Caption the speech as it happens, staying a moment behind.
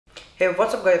Hey,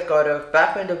 what's up guys, Gaurav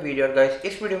back in the video guys।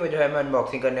 इस video में जो है मैं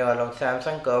अनबॉक्सिंग करने वाला हूँ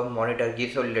सैमसंग कर्व मॉनिटर की।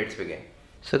 So let's begin.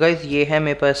 So guys ये है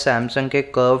मेरे पास सैमसंग के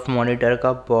कर्व मॉनिटर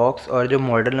का बॉक्स और जो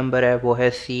मॉडल नंबर है वो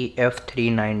है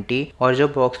CF390 और जो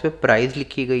बॉक्स पे प्राइस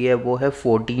लिखी गई है वो है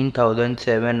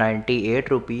 14,798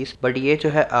 रुपीज़। बट ये जो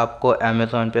है आपको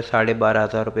अमेजोन पे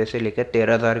 12,500 रुपये से लेकर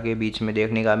 13,000 के बीच में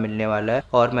देखने का मिलने वाला है।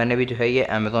 और मैंने भी जो है ये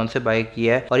अमेजोन से बाय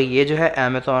किया है और ये जो है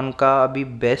अमेजोन का अभी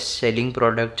बेस्ट सेलिंग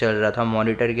प्रोडक्ट चल रहा था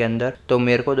मॉनिटर के अंदर। तो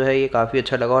मेरे को जो है ये काफ़ी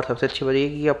अच्छा लगा और सबसे अच्छी बात ये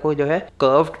कि आपको जो है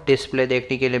कर्व्ड डिस्प्ले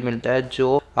देखने के लिए मिलता है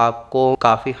जो आपको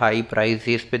काफ़ी हाई प्राइस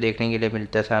इस पे देखने के लिए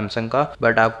मिलता है सैमसंग का।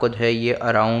 बट आपको जो है ये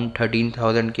अराउंड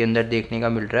 13,000 के अंदर देखने का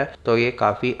मिल रहा है। तो ये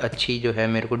काफ़ी अच्छी जो है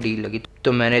मेरे को डील लगी,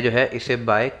 तो मैंने जो है इसे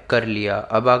बाय कर लिया।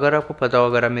 अब अगर आपको पता हो,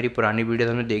 अगर आप मेरी पुरानी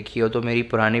वीडियोस में देखी हो तो मेरी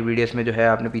पुरानी वीडियोस में जो है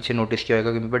आपने पीछे नोटिस किया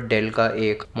होगा कि मेरे पास डेल का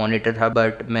एक मॉनिटर था,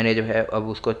 बट मैंने जो है अब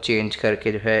उसको चेंज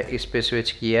करके जो है इस पे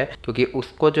स्विच किया है क्योंकि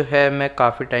उसको जो है मैं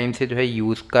काफ़ी टाइम से जो है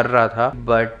यूज़ कर रहा था।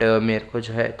 बट मेरे को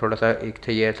जो है थोड़ा सा एक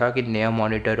तो ये था कि नया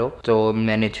मॉनिटर हो, तो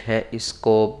मैंने जो है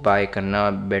इसको बाय करना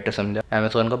बेटर समझा।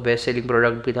 अमेजोन का बेस्ट सेलिंग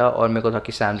प्रोडक्ट भी था और मेरे को था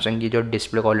कि सैमसंग की जो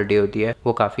डिस्प्ले क्वालिटी होती है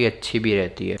वो काफ़ी अच्छी भी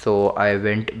रहती है। सो I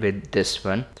went with this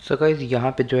one. So guys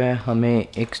यहाँ पे जो है हमें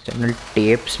एक्सटर्नल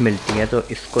टेप्स मिलती हैं, तो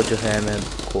इसको जो है मैं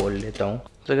खोल लेता हूँ।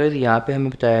 तो गाइस यहाँ पे हमें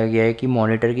बताया गया है कि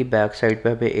मॉनिटर की बैक साइड पे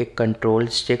हमें एक कंट्रोल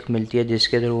स्टिक मिलती है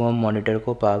जिसके थ्रू हम मॉनिटर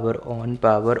को पावर ऑन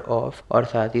पावर ऑफ और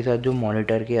साथ ही साथ जो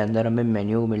मॉनिटर के अंदर हमें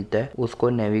मेन्यू मिलता है उसको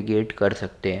नेविगेट कर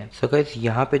सकते हैं। सो गाइस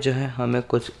यहाँ पे जो है हमें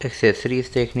कुछ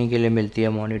एक्सेसरीज देखने के लिए मिलती है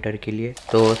मॉनिटर के लिए।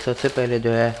 तो सबसे पहले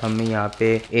जो है हमें यहाँ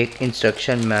पे एक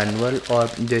इंस्ट्रक्शन मैनुअल और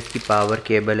जो इसकी पावर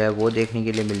केबल है वो देखने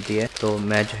के लिए मिलती है। तो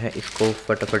मैं जो है इसको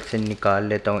फटाफट से निकाल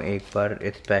लेता हूँ एक बार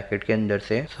इस पैकेट के अंदर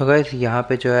से। सो गाइस यहाँ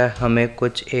पे जो है हमें कुछ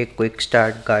एक क्विक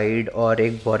स्टार्ट गाइड और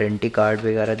एक वारंटी कार्ड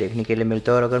वगैरह देखने के लिए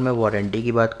मिलता है। और अगर मैं वारंटी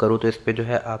की बात करूँ तो इस पे जो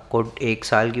है आपको 1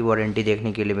 साल की वारंटी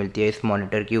देखने के लिए मिलती है इस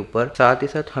मॉनिटर के ऊपर। साथ ही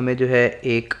साथ हमें जो है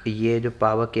एक ये जो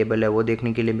पावर केबल है वो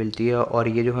देखने के लिए मिलती है और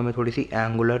ये जो हमें थोड़ी सी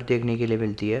एंगुलर देखने के लिए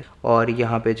मिलती है। और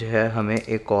यहाँ पे जो है हमें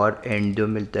एक और एंड जो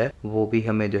मिलता है वो भी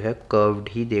हमें जो है कर्व्ड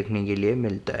ही देखने के लिए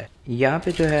मिलता है। यहाँ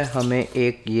पे जो है हमें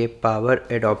एक ये पावर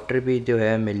एडाप्टर भी जो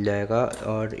है मिल जाएगा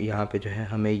और यहाँ पे जो है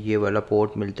हमें ये वाला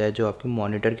पोर्ट मिलता है जो आपके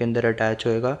मॉनिटर के अंदर अटैच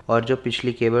होएगा और जो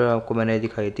पिछली केबल आपको मैंने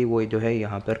दिखाई थी वो जो है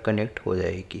यहाँ पर कनेक्ट हो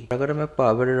जाएगी। अगर मैं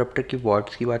पावर एडाप्टर की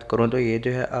वॉट्स की बात करूँ तो ये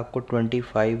जो है आपको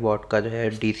 25 वॉट का जो है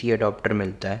DC एडाप्टर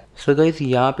मिलता है। सो गाइस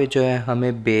यहाँ पे जो है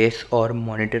हमें बेस और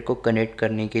मॉनिटर को कनेक्ट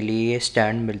करने के लिए ये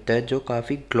स्टैंड मिलता है जो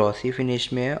काफ़ी ग्लॉसी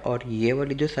फिनिश में है और ये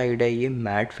वाली जो साइड है ये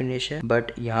मैट फिनिश है,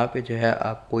 बट यहाँ पे जो है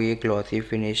आपको ये ग्लॉसी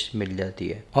फिनिश मिल जाती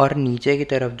है। और नीचे की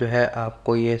तरफ जो है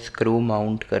आपको ये स्क्रू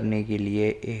माउंट करने के लिए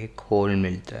एक होल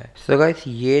मिलता है। सो गाइस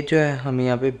ये जो है हमें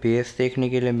यहाँ पे बेस देखने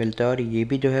के लिए मिलता है और ये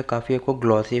भी जो है काफ़ी आपको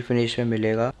ग्लॉसी फिनिश में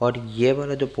मिलेगा। और ये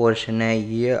वाला जो पोर्शन है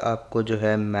ये आपको जो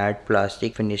है मैट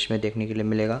प्लास्टिक फिनिश में देखने के लिए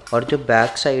मिलेगा। और जो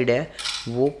बैक साइड है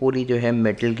वो पूरी जो है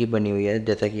मेटल की बनी हुई है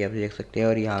जैसा कि आप देख सकते हैं।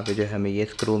 और यहाँ पे जो है हमें ये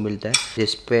स्क्रू मिलता है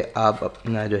जिसपे आप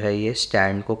अपना जो है ये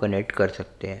स्टैंड को कनेक्ट कर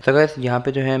सकते हैं। तो गाइस यहाँ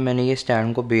पे जो है मैंने ये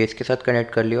स्टैंड को बेस के साथ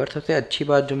कनेक्ट कर लिया। और सबसे अच्छी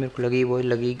बात जो मेरे को लगी वो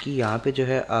लगी कि यहाँ पे जो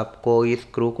है आपको ये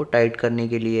स्क्रू को टाइट करने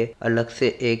के लिए अलग से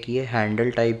एक ये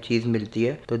हैंडल टाइप चीज मिलती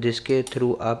है, तो जिसके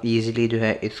थ्रू आप इजीली जो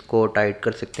है इसको टाइट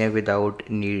कर सकते हैं without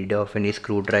need of any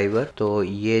screw driver. तो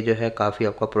ये जो है काफी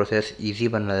आपका प्रोसेस इजी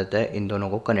बना देता है इन दोनों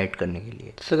को कनेक्ट करने के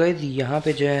लिए। सो गाइस यहाँ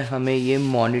पे जो है हमें ये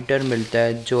मॉनिटर मिलता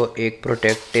है जो एक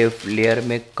प्रोटेक्टिव लेयर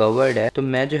में कवर्ड है। तो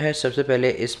मैं जो है सबसे पहले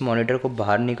इस मॉनिटर को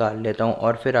बाहर निकाल लेता हूँ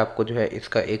और फिर आपको जो है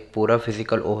इसका एक पूरा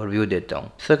फिजिकल ओवरव्यू देता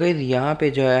हूँ। सो गाइस यहाँ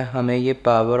पे जो है हमें ये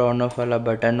पावर ऑन ऑफ वाला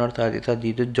बटन और साथ ही साथ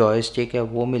ये जो जॉयस्टिक है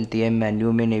वो मिलती है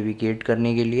मेन्यू में नेविगेट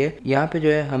करने के लिए। यहाँ पे जो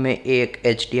है हमें एक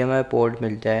HDMI पोर्ट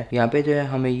मिलता है। यहाँ पे जो है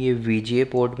हमें ये VGA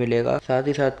पोर्ट मिलेगा। साथ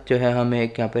ही साथ जो है हमें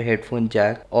एक यहाँ पे हेडफोन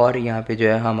जैक और यहाँ पे जो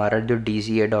है हमारा जो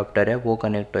DC एडाप्टर है वो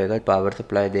कनेक्ट होएगा, पावर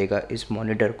सप्लाई देगा इस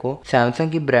मॉनिटर को।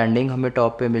 सैमसंग की ब्रांडिंग हमें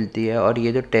टॉप पे मिलती है और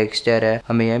ये जो टेक्सचर है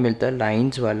हमें यह मिलता है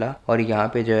लाइंस वाला। और यहाँ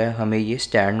पे जो है हमें ये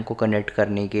स्टैंड को कनेक्ट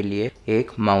करने के लिए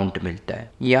एक माउंट मिलता है।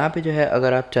 यहाँ पे जो है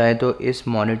अगर आप चाहें तो इस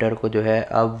मॉनिटर को जो है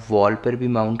आप वॉल पर भी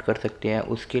माउंट कर सकते हैं।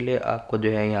 उसके लिए आपको जो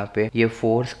है यहाँ पे ये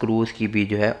 4 स्क्रूज की भी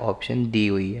जो है ऑप्शन दी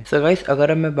हुई है। सो गाइस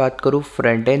अगर मैं बात करूँ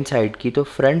फ्रंट एंड साइड की, तो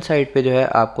फ्रंट साइड पे जो है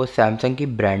आपको सैमसंग की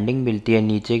ब्रांडिंग मिलती है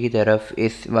नीचे की तरफ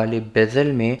इस वाली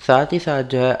बेजल में। साथ ही साथ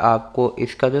जो है आपको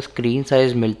इसका जो स्क्रीन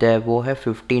साइज मिलता है वो है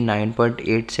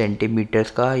 59.8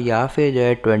 सेंटीमीटर्स का या फिर जो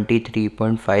है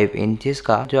 23.5 इंचेस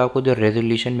का। जो आपको जो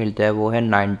रेजोल्यूशन मिलता है वो है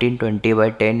 1920 बाई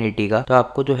बाय 1080 का, तो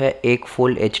आपको जो है एक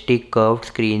फुल HD कर्व्ड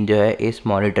स्क्रीन जो है इस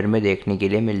मॉनिटर में देखने के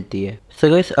लिए मिलती है। सो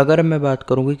गाइस, अगर मैं बात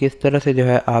करूँ कि किस तरह से जो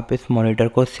है आप इस मॉनिटर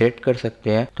को सेट कर सकते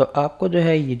हैं, तो आपको जो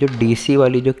है ये जो DC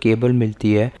वाली जो केबल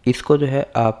मिलती है, इसको जो है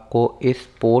आपको इस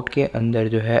पोर्ट के अंदर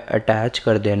जो है अटैच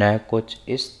कर देना है कुछ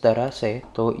इस तरह से।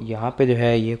 तो यहाँ पे जो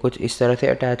है ये कुछ इस तरह से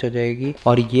अटैच हो जाएगी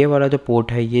और ये वाला जो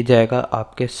पोर्ट है ये जाएगा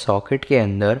आपके सॉकेट के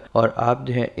अंदर और आप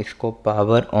जो है इसको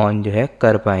पावर ऑन जो है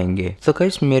कर पाएंगे। सो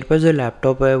गाइस, मेरे पास जो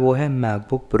लैपटॉप है वो है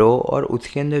मैकबुक प्रो और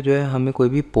उसके अंदर जो है हमें कोई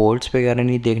भी पोर्ट्स वगैरह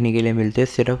नहीं देखने के लिए मिलते,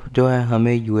 सिर्फ जो है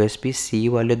हमें USB-C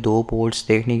वाले 2 पोर्ट्स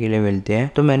देखने के लिए मिलते हैं।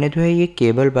 तो मैंने जो है ये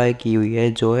केबल बाय की हुई है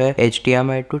जो है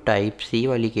HDMI टू Type-C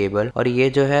वाली केबल, और ये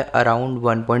जो है अराउंड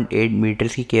 1.8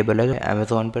 मीटर्स की केबल है।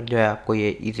 अमेजोन पर जो है आपको ये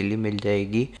इजीली मिल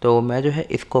जाएगी। तो मैं जो है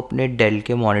इसको अपने डेल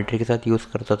के मॉनिटर के साथ यूज़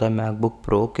करता था, मैकबुक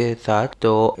प्रो के साथ।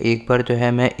 तो एक बार जो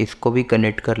है मैं इसको भी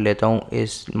कनेक्ट कर लेता हूँ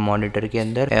इस मॉनिटर के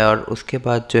अंदर और उसके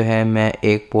बाद जो है मैं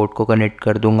एक पोर्ट को कनेक्ट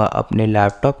कर दूंगा अपने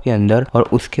लैपटॉप के अंदर और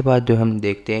उसके बाद जो हम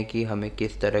देखते हैं कि हमें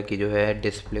किस तरह की जो है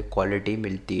डिस्प्ले क्वालिटी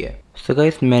मिलती है। सो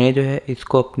गाइस, मैंने जो है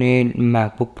इसको अपने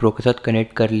मैकबुक प्रो के साथ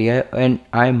कनेक्ट कर लिया है एंड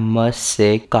आई मस्ट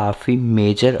से काफ़ी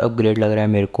मेजर अपग्रेड लग रहा है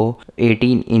मेरे को।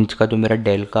 18 इंच का जो मेरा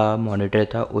डेल का मॉनिटर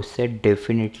था उससे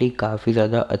डेफिनेटली काफ़ी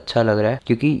ज़्यादा अच्छा लग रहा है,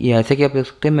 क्योंकि जैसे कि आप देख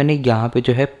सकते हैं मैंने यहाँ पे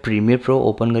जो है प्रीमियर प्रो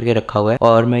ओपन करके रखा हुआ है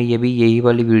और मैं ये भी यही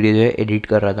वाली वीडियो जो है एडिट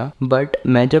कर रहा था। बट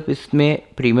मैं जब इसमें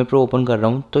प्रीमियर प्रो ओपन कर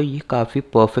रहा हूँ तो ये काफ़ी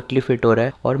परफेक्टली फिट हो रहा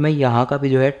है और मैं यहाँ का भी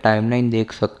जो है टाइमलाइन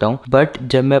देख सकता हूँ। बट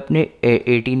जब मैं अपने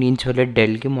 18 इंच वाले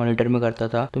डेल के मॉनिटर में करता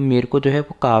था तो मेरे को जो है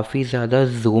वो काफ़ी ज़्यादा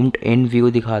जूम्ड इन व्यू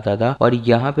दिखाता था और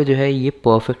यहाँ पे जो है ये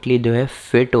परफेक्टली जो है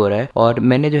फिट हो रहा है। और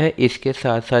मैंने जो है इसके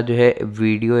साथ साथ जो है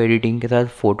वीडियो एडिटिंग के साथ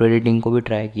फोटो एडिटिंग को भी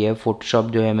ट्राई किया है। फोटोशॉप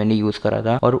जो है मैंने यूज़ करा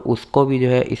था और उसको भी जो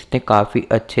है इसने काफ़ी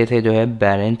अच्छे से जो है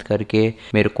बैलेंस करके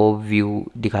मेरे को व्यू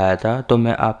दिखाया था। तो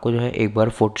मैं आपको जो है एक बार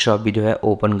फोटोशॉप भी जो है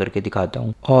ओपन करके दिखाता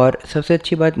हूँ। और सबसे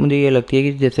अच्छी बात मुझे ये लगती है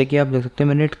कि जैसे कि आप देख सकते हैं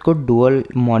मैंने इसको डुअल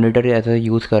मॉनिटर ऐसा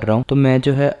यूज़ कर रहा हूँ, तो मैं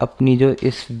जो है अपनी जो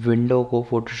इस विंडो को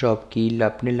फोटोशॉप की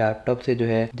अपने लैपटॉप से जो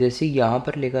है जैसे यहाँ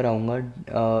पर लेकर आऊँगा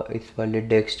इस वाले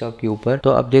डेस्कटॉप के ऊपर,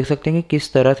 तो आप देख सकते हैं कि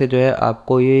किस तरह से जो है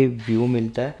आपको ये व्यू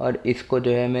मिलता है। और इसको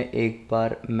जो है मैं एक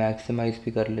बार मैक्सिमाइज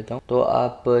भी कर लेता हूँ, तो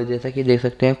आप जैसा कि देख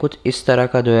सकते हैं कुछ इस तरह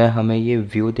का जो है हमें ये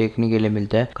व्यू देखने के लिए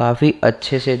मिलता है। काफ़ी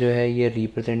अच्छे से जो है ये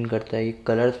रिप्रेजेंट करता है, ये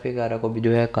कलर्स वगैरह को भी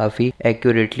जो है काफ़ी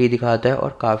एक्यूरेटली दिखाता है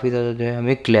और काफ़ी ज़्यादा जो है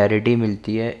हमें क्लैरिटी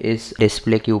मिलती है इस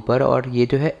डिस्प्ले के ऊपर। और ये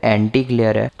जो है एंटी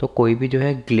ग्लेयर है, तो कोई भी जो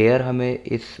है ग्लेयर हमें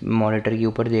इस मॉनिटर के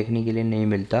ऊपर देखने के लिए नहीं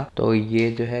मिलता। तो ये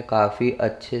जो है काफ़ी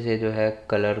अच्छे से जो है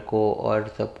कलर को और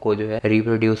सबको जो है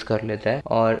रिप्रोड्यूस कर लेता है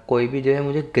और कोई भी जो है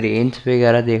मुझे ग्रेन्स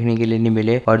वगैरह देखने के लिए नहीं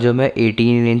मिले। और जो मैं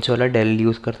 18 इंच वाला डेल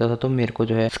यूज़ करता था तो मेरे को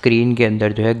जो है स्क्रीन के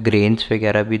अंदर जो है ग्रेन्स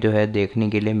वगैरह भी जो है देखने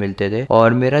के लिए मिलते थे।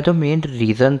 और मेरा जो मेन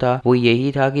रीज़न था वो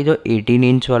यही था कि जो 18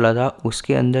 इंच वाला था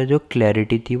उसके अंदर जो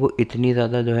क्लैरिटी थी वो इतनी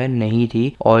ज़्यादा जो है नहीं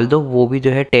थी। ऑल्दो वो भी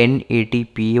जो है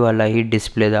 1080p वाला ही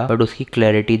डिस्प्ले था बट उसकी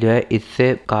क्लैरिटी जो है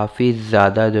इससे काफ़ी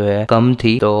ज़्यादा जो है कम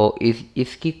थी। तो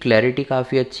इसकी क्लैरिटी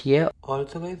काफ़ी अच्छी है।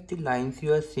 Also guys, the lines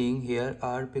you are seeing here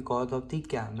are because of the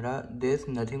camera. There's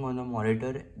nothing on the monitor.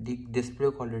 The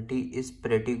display quality is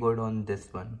pretty good on this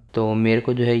one. तो मेरे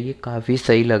को जो है ये काफ़ी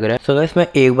सही लग रहा है। So guys, मैं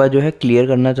एक बार जो है क्लियर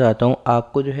करना चाहता हूँ,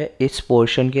 आपको जो है इस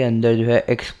पोर्शन के अंदर जो है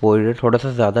एक्सपोजर थोड़ा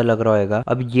सा ज़्यादा लग रहा होगा।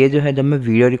 अब ये जो है जब मैं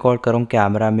वीडियो रिकॉर्ड कर रहा हूँ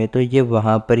कैमरा में तो ये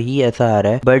वहाँ पर ही ऐसा आ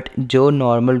रहा है, बट जो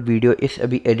नॉर्मल वीडियो इस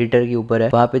अभी एडिटर के ऊपर है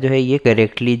वहाँ पे जो है ये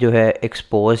करेक्टली जो है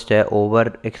एक्सपोज्ड है,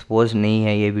 ओवर एक्सपोज नहीं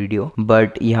है ये वीडियो।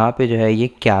 बट यहाँ पे जो है ये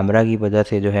कैमरा की वजह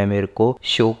से जो है मेरे को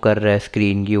शो कर रहा है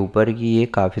स्क्रीन के ऊपर कि ये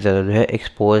काफ़ी ज़्यादा जो है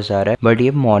एक्सपोज आ रहा है, बट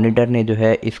ये मॉनिटर ने जो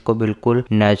है इसको बिल्कुल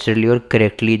नेचुरली और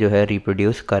करेक्टली जो है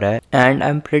रिप्रोड्यूस करा है। And I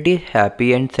am pretty happy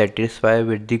and satisfied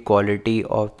with the quality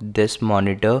of this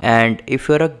monitor. And if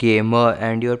you are a gamer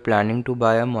and you are planning to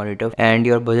bye a monitor and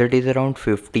your budget is around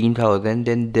 15,000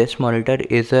 then this monitor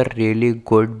is a really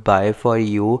good buy for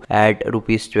you at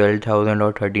rupees 12,000 or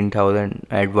 13,000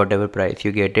 at whatever price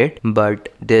you get it. But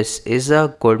this is a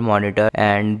good monitor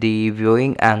and the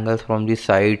viewing angles from the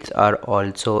sides are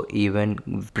also even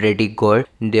pretty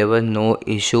good. There was no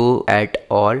issue at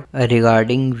all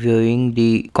regarding viewing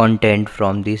the content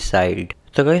from the side.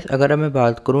 तो guys, अगर मैं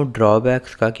बात करूं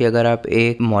drawbacks का कि अगर आप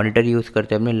एक मॉनिटर यूज़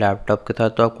करते हैं अपने लैपटॉप के साथ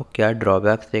तो आपको क्या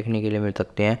ड्रॉबैक्स देखने के लिए मिल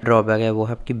सकते हैं। ड्रॉबैक है वो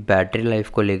है आपकी बैटरी लाइफ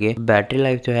को लेके। बैटरी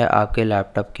लाइफ जो है आपके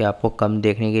लैपटॉप के आपको कम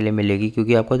देखने के लिए मिलेगी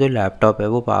क्योंकि आपका जो लैपटॉप है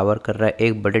वो पावर कर रहा है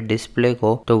एक बड़े डिस्प्ले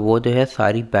को, तो वो जो है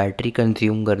सारी बैटरी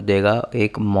कंज्यूम कर देगा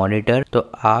एक मॉनिटर। तो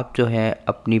आप जो है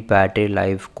अपनी बैटरी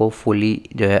लाइफ को फुली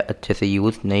जो है अच्छे से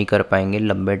यूज़ नहीं कर पाएंगे,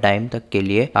 लंबे टाइम तक के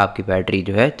लिए आपकी बैटरी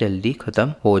जो है जल्दी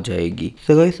ख़त्म हो जाएगी।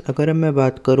 तो गाइस, अगर मैं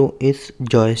बात करूं इस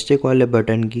जॉयस्टिक वाले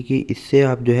बटन की कि इससे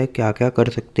आप जो है क्या क्या कर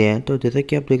सकते हैं, तो जैसा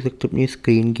कि आप देख सकते हो अपनी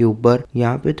स्क्रीन के ऊपर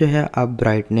यहाँ पे जो है आप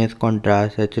ब्राइटनेस,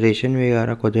 कॉन्ट्रास्ट, सैचुरेशन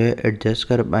वगैरह को जो है एडजस्ट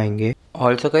कर पाएंगे।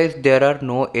 Also guys, there are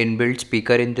no inbuilt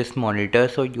speaker in this monitor,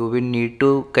 so you will need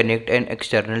to connect an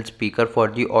external speaker for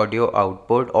the audio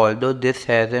output. Although this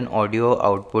has an audio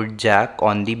output jack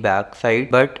on the back side,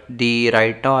 but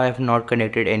right now I have not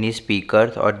connected any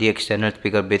speakers or the external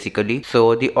speaker basically. So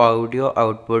the audio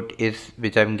output is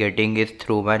which I'm getting is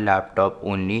through my laptop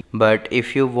only. But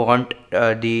if you want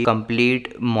the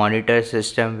complete monitor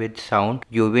system with sound,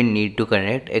 you will need to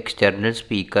connect external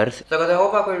speakers. So guys, I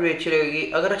hope आपको video अच्छी लगेगी।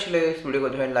 अगर अच्छी लगे इस video को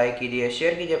जो है लाइक कीजिए,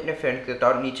 शेयर कीजिए अपने फ्रेंड्स के साथ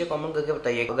और नीचे कमेंट करके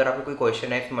बताइए अगर आपको कोई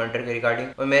क्वेश्चन है इस मॉनिटर के रिगार्डिंग,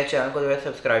 और मेरे चैनल को जो है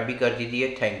सब्सक्राइब भी कर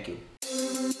दीजिए। Thank you.